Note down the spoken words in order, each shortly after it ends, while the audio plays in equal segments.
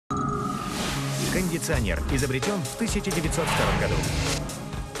Кондиционер изобретен в 1902 году.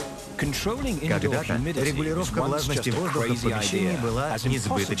 Когда-то регулировка влажности воздуха в помещении была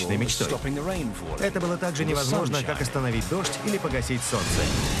несбыточной мечтой. Это было так же невозможно, как остановить дождь или погасить солнце.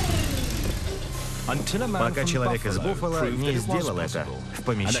 Пока человек из Буффало не сделал это, в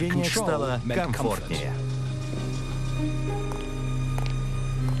помещениях стало комфортнее.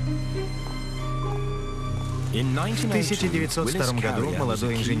 В 1902 году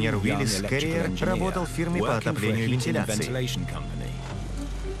молодой инженер Уиллис Кэрриер работал в фирме по отоплению и вентиляции.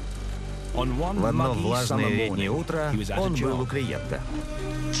 В одно влажное летнее утро он был у клиента.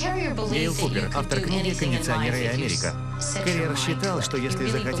 Гейл Купер, автор книги «Кондиционер и Америка». Кэрриер считал, что если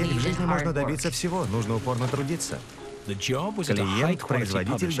захотеть, в жизни можно добиться всего, нужно упорно трудиться. Клиент –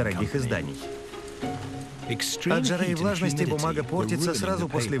 производитель дорогих изданий. От жары и влажности бумага портится сразу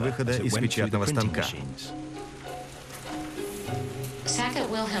после выхода из печатного станка.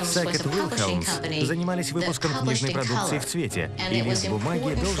 Сакет-Уилхелмс занимались выпуском книжной продукции в цвете, и лист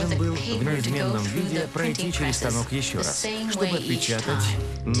бумаги должен был в неизменном виде пройти через станок еще раз, чтобы отпечатать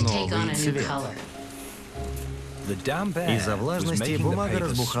новый цвет. Из-за влажности бумага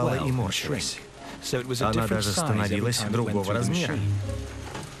разбухала и морщилась. Она даже становилась другого размера.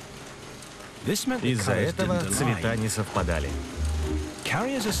 Из-за этого цвета не совпадали.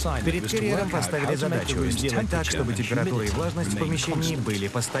 Перед Кэрриером поставили задачу сделать так, чтобы температура и влажность в помещении были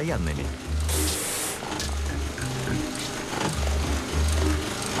постоянными. —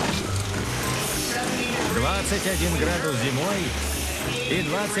 21 градус зимой и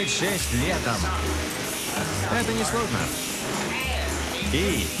 26 летом. Это несложно.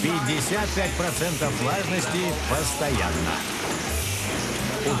 И 55% влажности постоянно.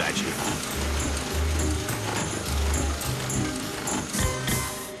 Удачи!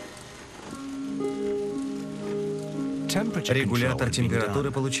 Регулятор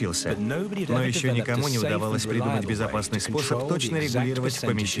температуры получился, но еще никому не удавалось придумать безопасный способ точно регулировать в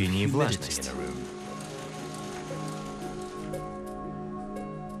помещении влажность.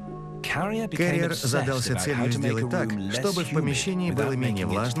 Кэрриер задался целью сделать так, чтобы в помещении было менее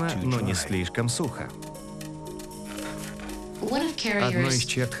влажно, но не слишком сухо. Одной из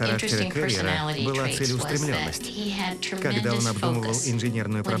черт характера Кэрриера была целеустремленность. Когда он обдумывал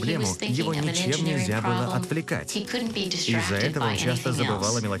инженерную проблему, его ничем нельзя было отвлекать. Из-за этого он часто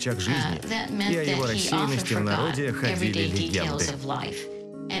забывал о мелочах жизни, и о его рассеянности в народе ходили легенды.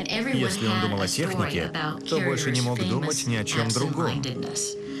 Если он думал о технике, то больше не мог думать ни о чем другом.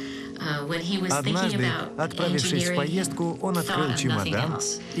 Однажды, отправившись в поездку, он открыл чемодан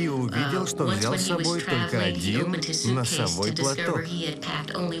и увидел, что взял с собой только один носовой платок.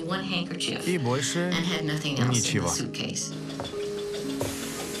 И больше ничего.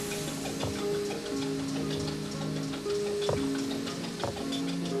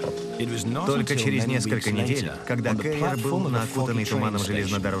 Только через несколько недель, когда Кэрриер был на окутанной туманом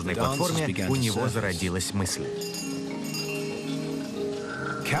железнодорожной платформе, у него зародилась мысль.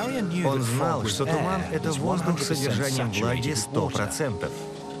 Он знал, что туман — это воздух с содержанием влаги 100%.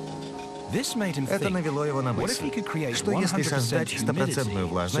 Это навело его на мысль, что если создать 100%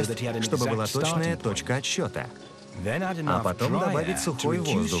 влажность, чтобы была точная точка отсчета, а потом добавить сухой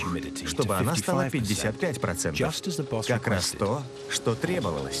воздух, чтобы она стала 55%, как раз то, что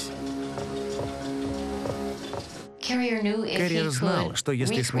требовалось. Кэрриер знал, что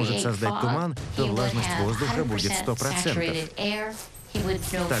если сможет создать туман, то влажность воздуха будет 100%.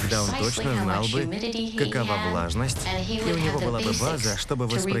 Тогда он точно знал бы, какова влажность, и у него была бы база, чтобы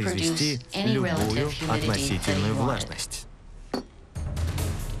воспроизвести любую относительную влажность.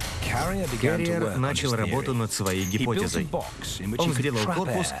 Кэрриер начал работу над своей гипотезой. Он сделал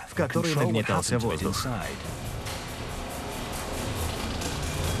корпус, в который нагнетался воздух.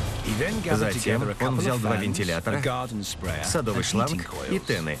 Затем он взял два вентилятора, садовый шланг и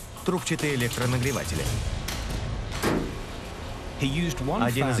тены, трубчатые электронагреватели.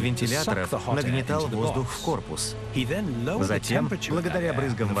 Один из вентиляторов нагнетал воздух в корпус. Затем, благодаря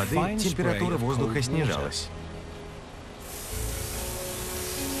брызгам воды, температура воздуха снижалась.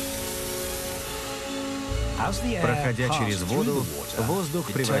 Проходя через воду,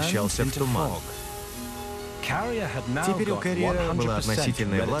 воздух превращался в туман. Теперь у Кэрриера была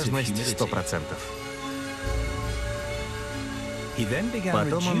относительная влажность 100%.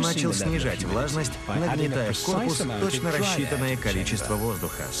 Потом он начал снижать влажность, нагнетая в корпус точно рассчитанное количество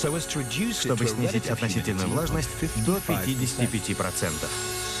воздуха, чтобы снизить относительную влажность до 55%.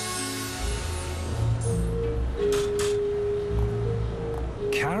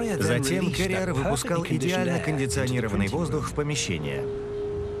 Затем Кэрриер выпускал идеально кондиционированный воздух в помещение.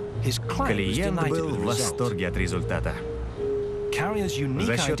 Клиент был в восторге от результата.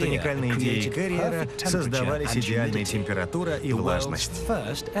 За счет уникальной идеи Кэрриера создавались идеальная температура и влажность.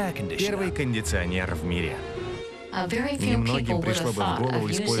 Первый кондиционер в мире. Немногим пришло бы в голову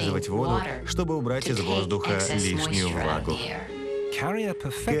использовать воду, чтобы убрать из воздуха лишнюю влагу.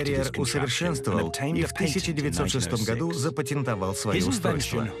 Кэрриер усовершенствовал и в 1906 году запатентовал свое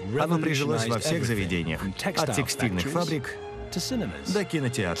устройство. Оно прижилось во всех заведениях, от текстильных фабрик до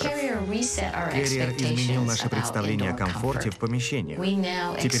кинотеатров. Кэрриер изменил наше представление о комфорте в помещениях.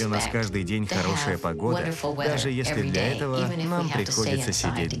 Теперь у нас каждый день хорошая погода, даже если для этого нам приходится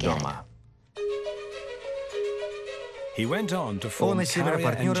сидеть дома. Он и 7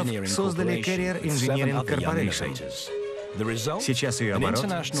 партнеров создали Carrier Engineering Corporation. Сейчас ее оборот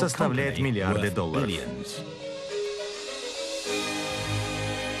составляет миллиарды долларов.